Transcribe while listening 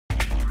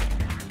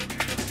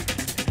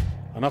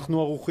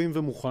אנחנו ערוכים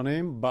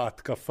ומוכנים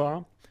בהתקפה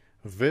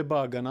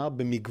ובהגנה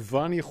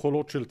במגוון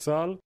יכולות של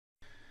צה"ל.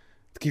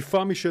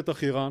 תקיפה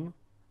משטח איראן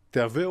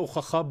תהווה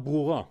הוכחה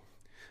ברורה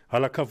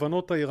על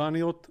הכוונות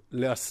האיראניות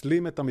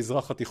להסלים את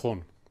המזרח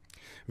התיכון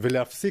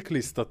ולהפסיק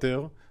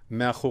להסתתר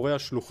מאחורי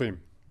השלוחים.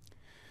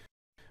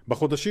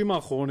 בחודשים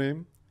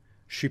האחרונים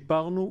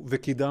שיפרנו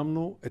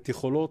וקידמנו את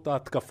יכולות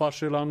ההתקפה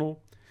שלנו,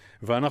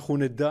 ואנחנו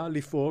נדע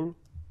לפעול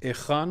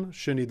היכן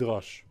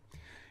שנדרש.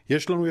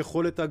 יש לנו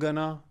יכולת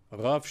הגנה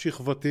רב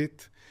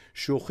שכבתית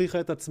שהוכיחה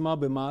את עצמה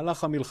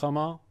במהלך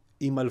המלחמה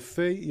עם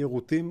אלפי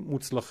יירוטים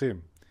מוצלחים.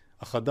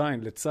 אך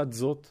עדיין לצד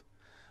זאת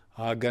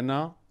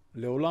ההגנה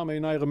לעולם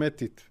אינה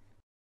הרמטית.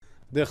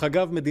 דרך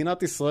אגב,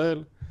 מדינת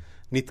ישראל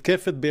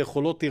נתקפת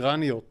ביכולות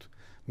איראניות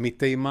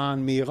מתימן,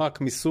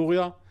 מעיראק,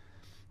 מסוריה.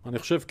 אני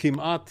חושב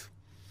כמעט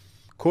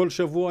כל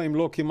שבוע, אם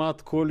לא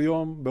כמעט כל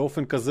יום,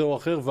 באופן כזה או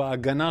אחר,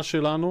 וההגנה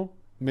שלנו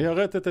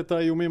מיירטת את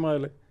האיומים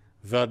האלה.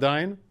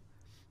 ועדיין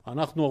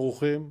אנחנו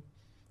ערוכים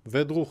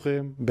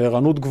ודרוכים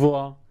בערנות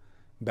גבוהה,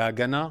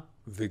 בהגנה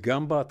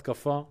וגם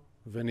בהתקפה,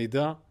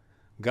 ונדע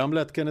גם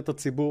לעדכן את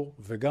הציבור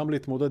וגם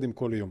להתמודד עם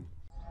כל איום.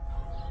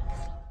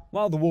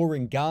 While the war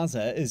in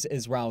Gaza is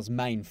Israel's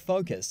main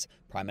focus,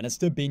 Prime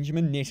Minister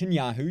Benjamin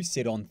Netanyahu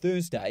said on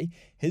Thursday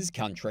his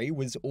country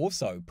was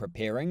also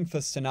preparing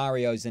for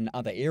scenarios in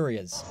other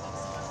areas.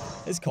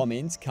 His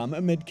comments come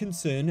amid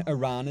concern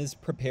Iran is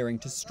preparing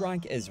to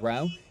strike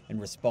Israel in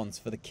response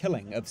for the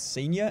killing of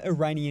senior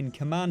Iranian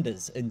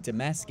commanders in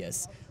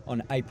Damascus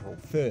on April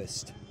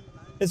 1st.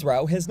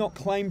 Israel has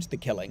not claimed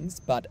the killings,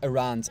 but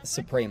Iran's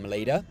supreme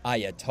leader,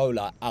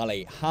 Ayatollah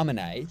Ali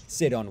Khamenei,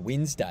 said on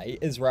Wednesday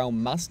Israel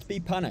must be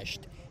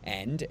punished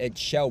and it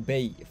shall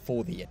be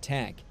for the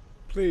attack.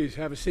 Please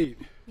have a seat.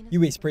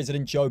 US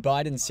President Joe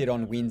Biden said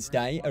on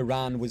Wednesday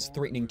Iran was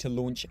threatening to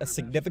launch a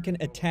significant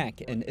attack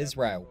in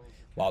Israel,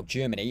 while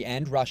Germany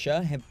and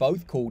Russia have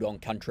both called on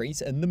countries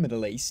in the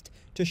Middle East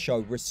to show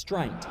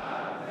restraint.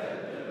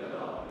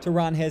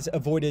 Tehran has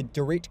avoided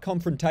direct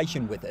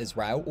confrontation with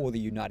Israel or the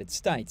United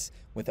States,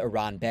 with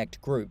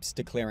Iran-backed groups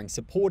declaring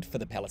support for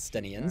the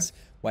Palestinians,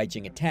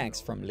 waging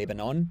attacks from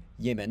Lebanon,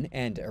 Yemen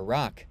and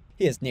Iraq.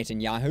 Here's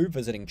Netanyahu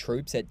visiting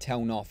troops at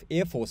Tel Nof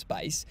Air Force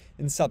Base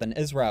in southern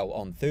Israel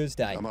on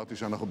Thursday.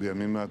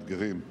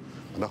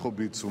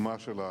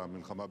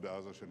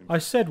 I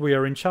said we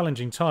are in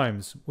challenging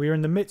times. We are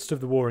in the midst of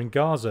the war in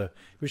Gaza,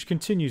 which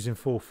continues in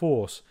full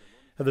force.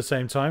 At the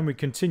same time, we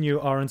continue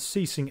our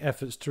unceasing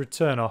efforts to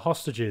return our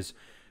hostages,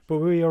 but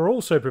we are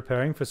also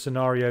preparing for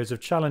scenarios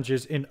of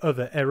challenges in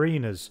other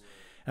arenas,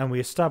 and we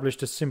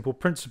established a simple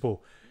principle: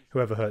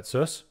 whoever hurts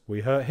us,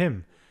 we hurt him.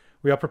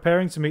 We are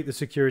preparing to meet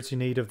the security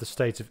need of the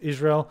State of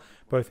Israel,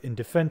 both in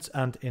defence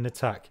and in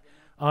attack.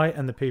 I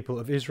and the people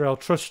of Israel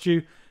trust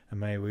you,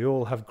 and may we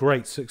all have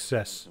great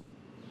success.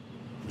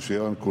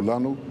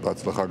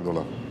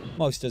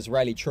 Most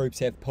Israeli troops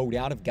have pulled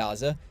out of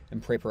Gaza in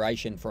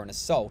preparation for an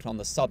assault on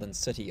the southern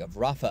city of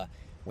Rafah,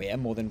 where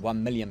more than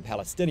 1 million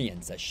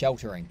Palestinians are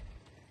sheltering.